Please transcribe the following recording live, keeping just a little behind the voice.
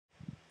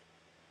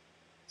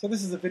So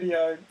this is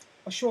a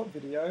short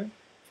video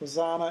for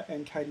Zana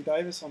and Katie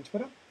Davis on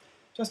Twitter,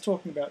 just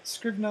talking about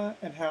Scrivener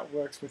and how it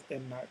works with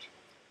EndNote.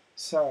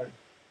 So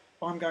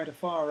I'm going to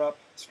fire up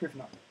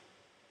Scrivener.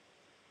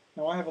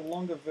 Now I have a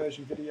longer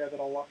version video that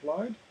I'll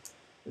upload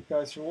that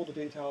goes through all the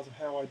details of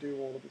how I do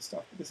all of this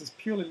stuff. But this is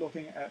purely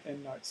looking at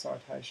EndNote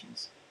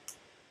citations.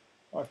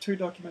 I have two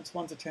documents,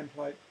 one's a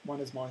template,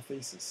 one is my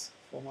thesis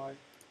for my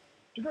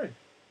degree.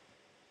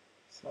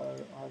 So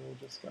I will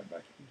just go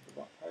back into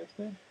the right page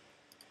there.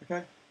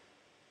 Okay,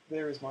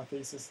 there is my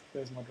thesis,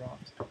 there's my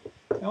draft.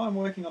 Now I'm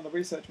working on the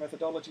research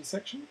methodology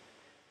section,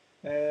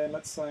 and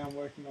let's say I'm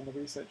working on the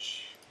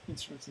research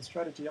instruments and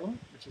strategy element,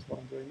 which is what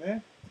I'm doing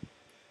there.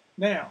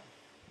 Now,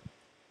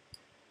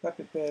 that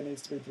bit there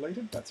needs to be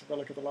deleted. That's a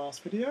relic of the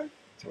last video,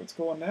 so it's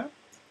gone now.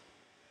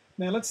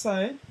 Now let's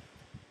say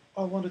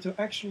I wanted to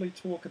actually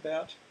talk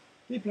about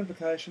deeper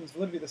implications,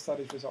 validity of the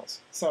study's results.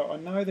 So I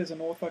know there's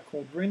an author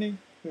called Rini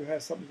who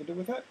has something to do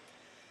with that.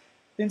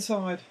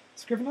 Inside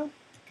Scrivener,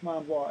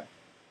 Command Y,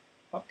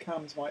 up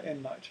comes my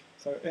EndNote.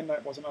 So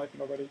EndNote wasn't open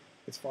already,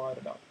 it's fired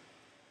it up.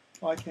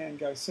 I can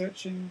go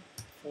searching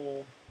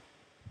for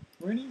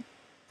Rini.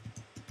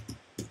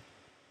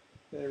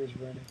 There is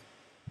Rini.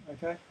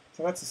 Okay,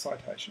 so that's a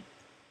citation.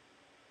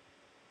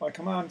 I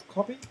Command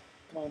copy,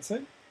 Command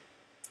C.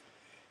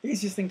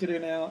 Easiest thing to do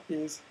now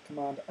is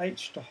Command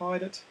H to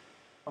hide it.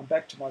 I'm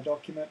back to my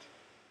document.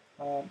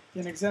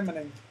 In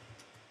examining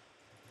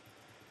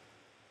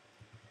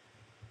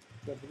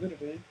the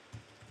validity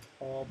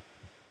of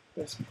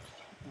best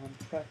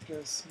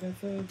practice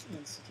methods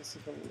in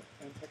statistical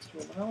and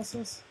textual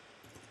analysis,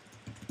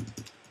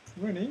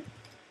 Rini,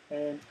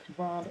 and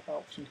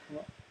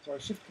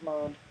Shift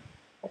Command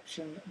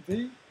Option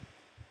V,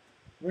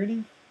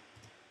 Rini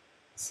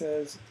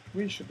says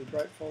we should be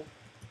grateful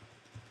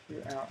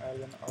to our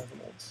alien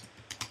overlords.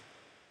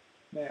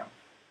 Now,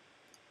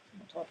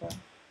 my typo,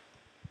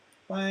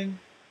 bang.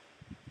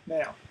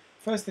 Now,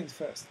 first things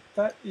first,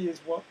 that is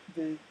what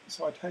the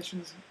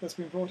citations that's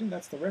been brought in,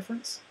 that's the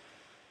reference.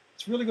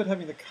 It's really good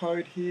having the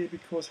code here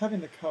because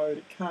having the code,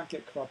 it can't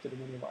get corrupted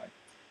in any way.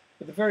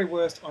 At the very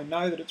worst, I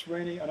know that it's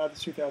Rini, I know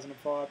it's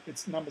 2005,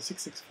 it's number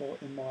 664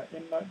 in my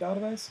EndNote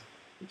database,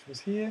 which was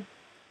here,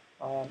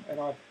 and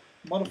I've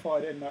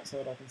modified EndNote so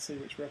that I can see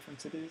which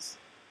reference it is.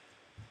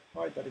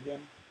 Hide that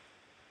again.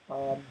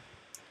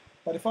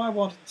 But if I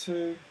wanted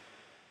to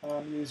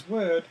use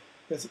Word,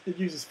 it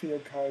uses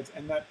field codes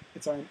and that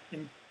its own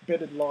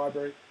embedded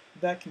library,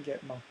 that can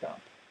get mucked up.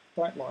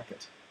 Don't like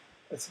it.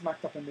 It's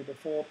mucked up in there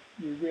before,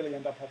 you really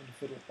end up having to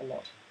fiddle a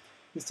lot.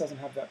 This doesn't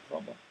have that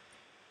problem.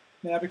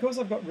 Now, because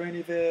I've got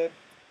Rini there,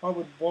 I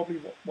would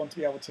probably want to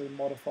be able to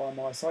modify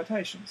my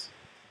citations.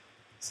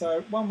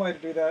 So one way to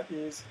do that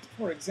is,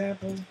 for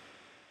example,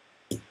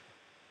 I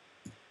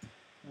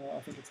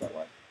think it's that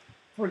way.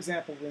 For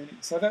example,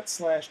 Rini. So that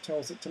slash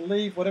tells it to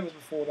leave whatever's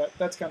before that,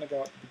 that's going to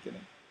go at the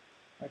beginning.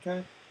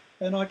 Okay?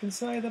 And I can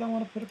say that I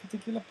want to put a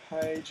particular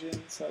page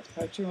in, so it's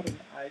page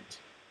 208.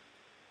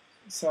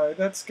 So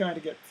that's going to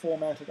get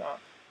formatted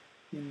up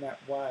in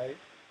that way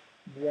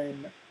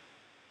when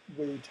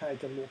we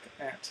take a look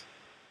at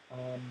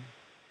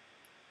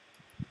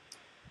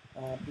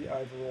the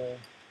overall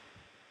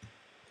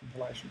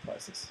compilation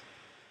process.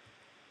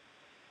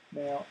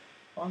 Now,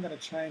 I'm going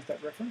to change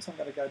that reference. I'm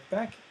going to go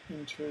back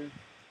into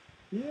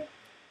here.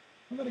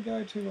 I'm going to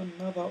go to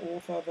another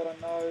author that I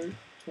know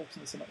talks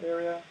in a similar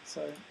area.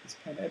 So it's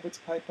Penn Edwards'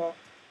 paper.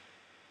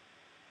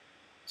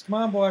 It's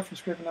Command Y from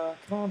Scrivener,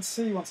 Command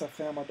C once I've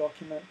found my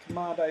document,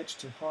 Command H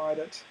to hide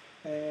it,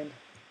 and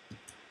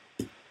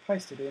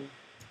paste it in.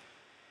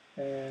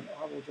 And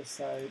I will just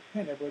say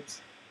Penn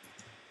Edwards.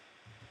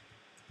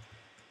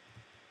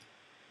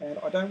 And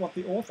I don't want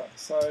the author,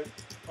 so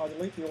I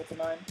delete the author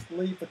name,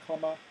 leave the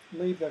comma,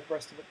 leave the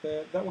rest of it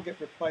there. That will get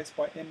replaced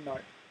by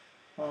EndNote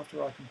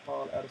after I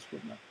compile out of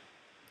Scrivener.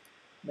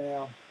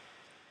 Now,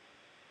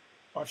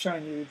 I've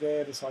shown you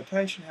there the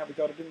citation, how we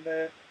got it in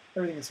there,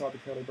 everything inside the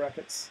curly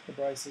brackets, the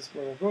braces,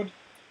 we're all good.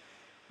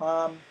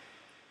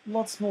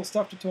 Lots more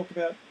stuff to talk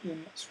about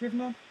in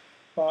Scrivener,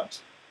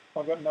 but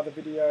I've got another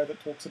video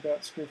that talks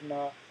about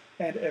Scrivener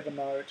and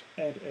Evernote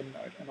and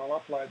EndNote, and I'll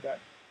upload that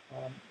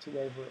to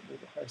wherever it will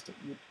host it.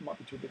 It might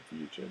be too big for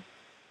YouTube.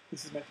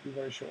 This is meant to be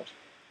very short.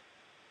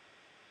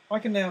 I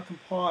can now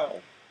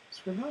compile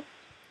Scrivener.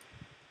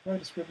 Go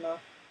to Scrivener,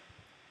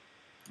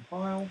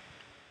 compile.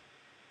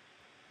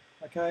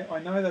 Okay, I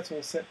know that's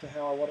all set to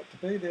how I want it to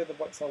be. They're the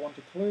bits I want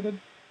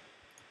included.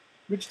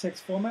 Rich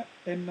text format.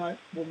 EndNote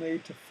will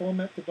need to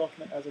format the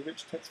document as a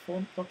rich text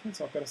document,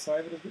 so I've got to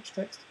save it as rich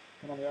text.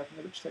 Can only open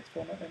the rich text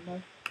format,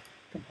 EndNote.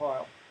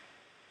 Compile.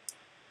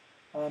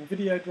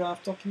 Video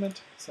draft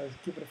document, so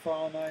give it a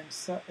file name,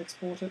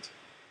 export it.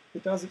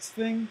 It does its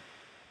thing.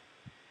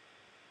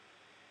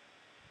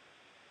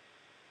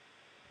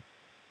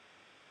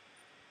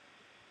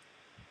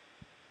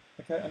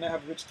 Okay, I now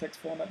have a rich text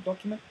format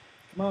document.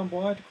 Command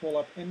Y to call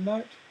up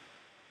EndNote,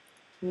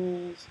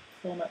 Tools,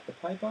 Format the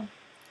paper,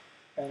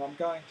 and I'm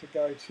going to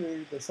go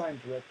to the same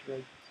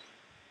directory,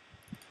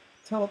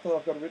 tell it that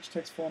I've got a rich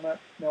text format.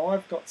 Now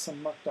I've got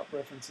some mucked up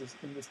references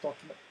in this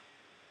document.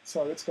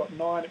 So it's got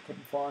 9 it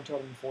couldn't find,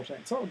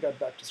 214. So I would go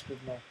back to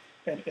Scrivener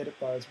and edit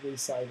those,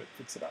 resave it,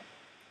 fix it up.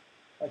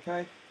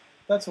 Okay,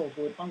 that's all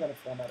good. I'm going to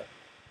format it.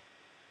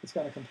 It's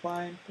going to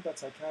complain, but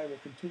that's okay. We'll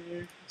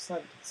continue. Save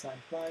it to the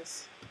same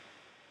place.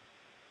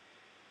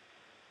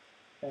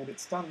 And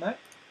it's done that.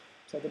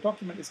 So the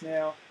document has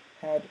now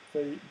had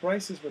the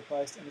braces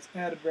replaced and it's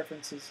added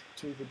references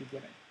to the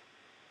beginning.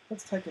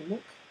 Let's take a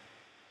look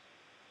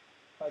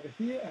over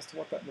here as to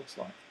what that looks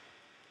like.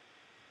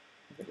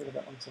 I'll get rid of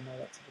that one so I know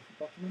that's a different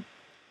document.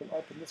 We'll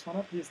open this one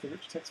up. Here's the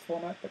rich text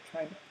format that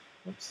came,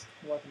 oops,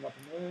 we'll open it up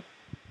in Word.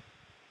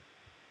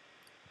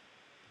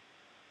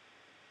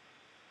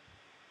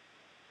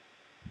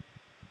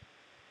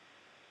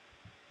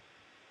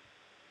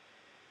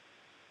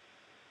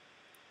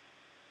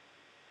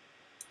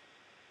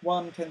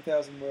 One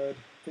 10,000 word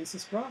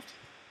thesis draft.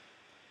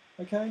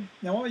 Okay,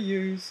 now I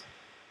use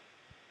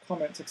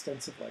comments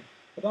extensively,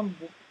 but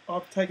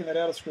I've taken that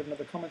out of Scrivener.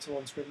 The comments are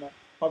on Scrivener.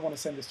 I want to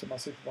send this to my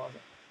supervisor.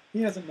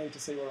 He doesn't need to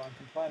see where I'm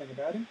complaining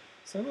about him,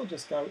 so we'll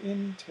just go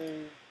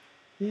into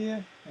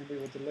here and we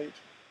will delete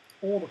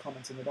all the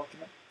comments in the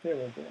document. They're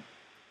all gone.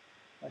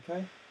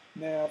 Okay,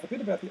 now the bit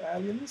about the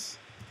aliens,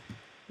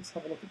 let's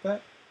have a look at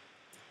that.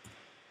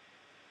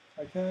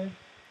 Okay.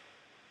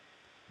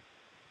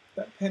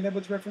 That Penn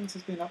Edwards reference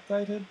has been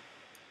updated,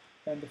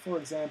 and the, for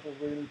example,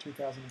 really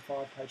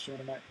 2005, page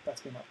 208,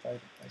 that's been updated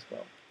as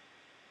well.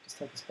 Just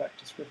take us back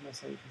to Scrivener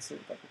so you can see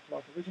what that looked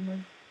like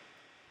originally.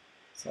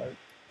 So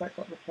that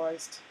got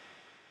replaced,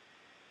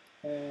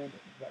 and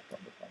that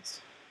got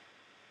replaced.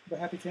 The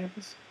happy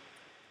campers.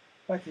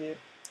 Back here,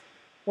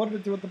 what did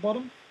it do at the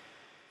bottom?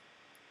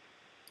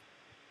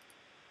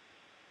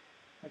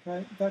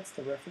 Okay, that's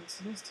the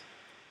reference list.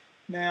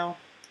 Now,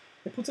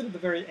 it puts it at the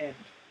very end.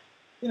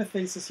 In a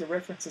thesis, your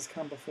references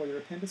come before your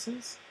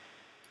appendices.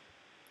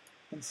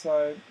 And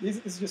so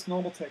this is just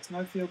normal text,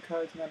 no field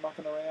codes, no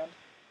mucking around,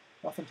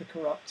 nothing to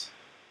corrupt.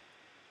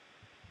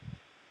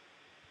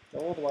 Go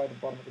all the way to the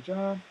bottom of the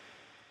jar.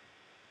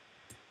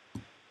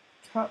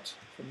 Cut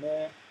from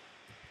there.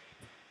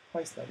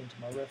 Paste that into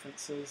my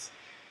references.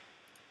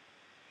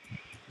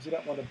 Because you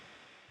don't want to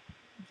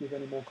give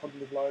any more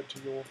cognitive load to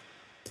your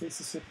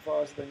thesis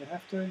supervisor than you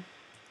have to.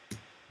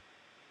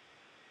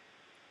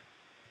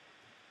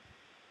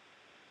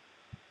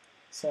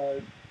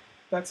 So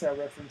that's our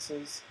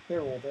references,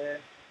 they're all there.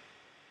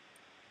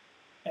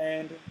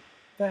 And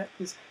that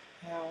is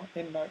how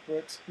EndNote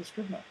works with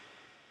Scrivener.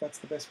 That's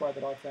the best way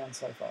that I've found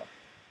so far.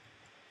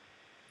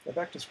 Go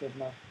back to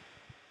Scrivener,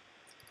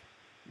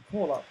 you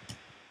call up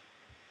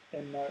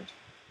EndNote,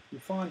 you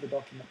find the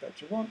document that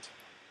you want.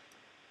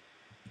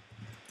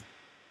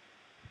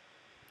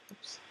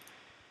 Oops.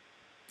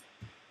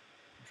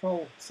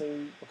 Control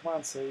C, or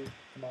Command C,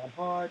 Command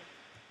hide.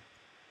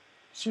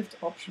 Shift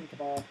Option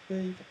Command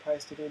B to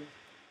paste it in.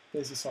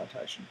 There's your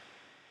citation.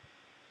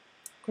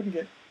 Couldn't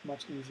get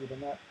much easier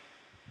than that.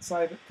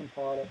 Save it,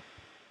 compile it,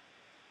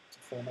 to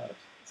format it.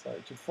 So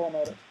to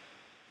format it,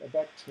 go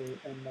back to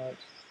EndNote,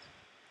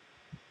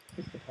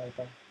 pick the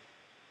paper,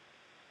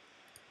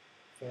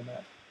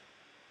 format,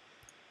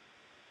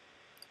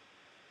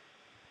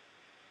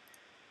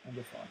 and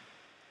you're fine.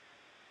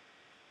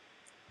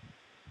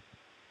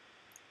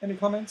 Any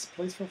comments,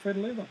 please feel free to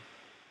leave them.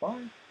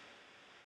 Bye.